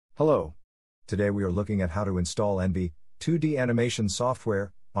Hello. Today we are looking at how to install Enve 2D animation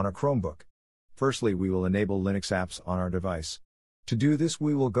software on a Chromebook. Firstly, we will enable Linux apps on our device. To do this,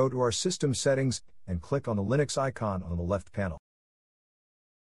 we will go to our system settings and click on the Linux icon on the left panel.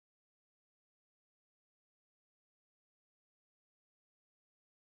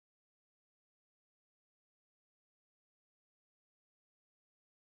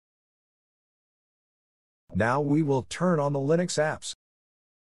 Now we will turn on the Linux apps.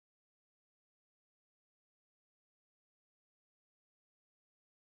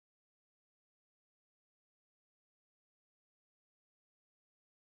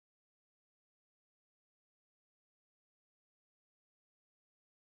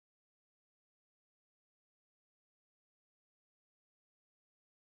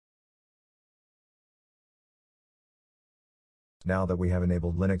 Now that we have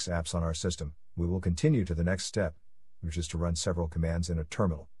enabled Linux apps on our system, we will continue to the next step, which is to run several commands in a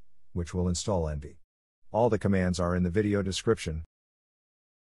terminal, which will install Enve. All the commands are in the video description.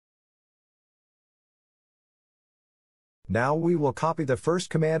 Now we will copy the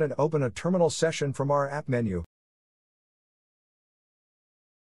first command and open a terminal session from our app menu.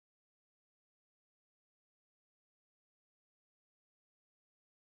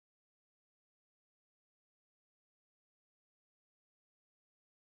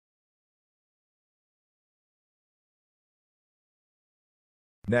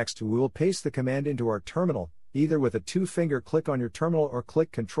 Next, we will paste the command into our terminal, either with a two-finger click on your terminal or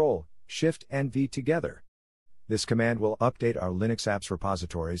click Ctrl, Shift and V together. This command will update our Linux apps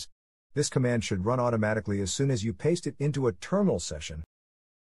repositories. This command should run automatically as soon as you paste it into a terminal session.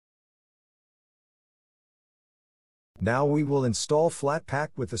 Now we will install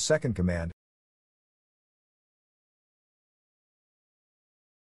Flatpak with the second command.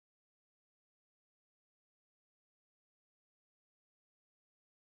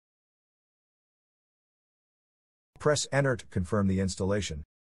 Press Enter to confirm the installation.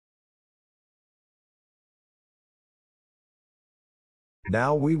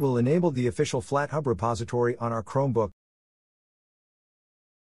 Now we will enable the official FlatHub repository on our Chromebook.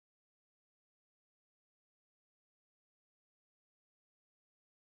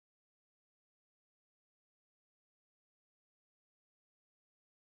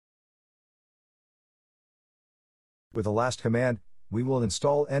 With the last command, we will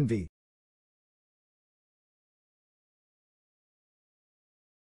install Enve.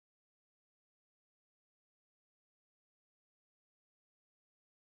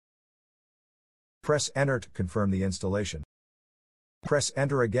 Press Enter to confirm the installation. Press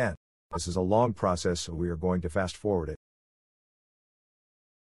Enter again. This is a long process, so we are going to fast forward it.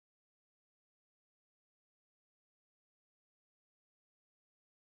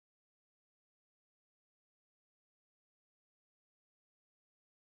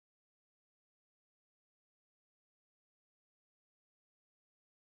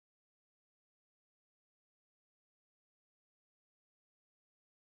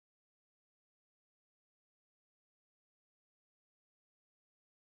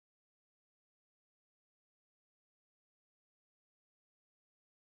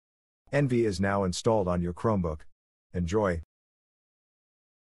 Enve is now installed on your Chromebook. Enjoy!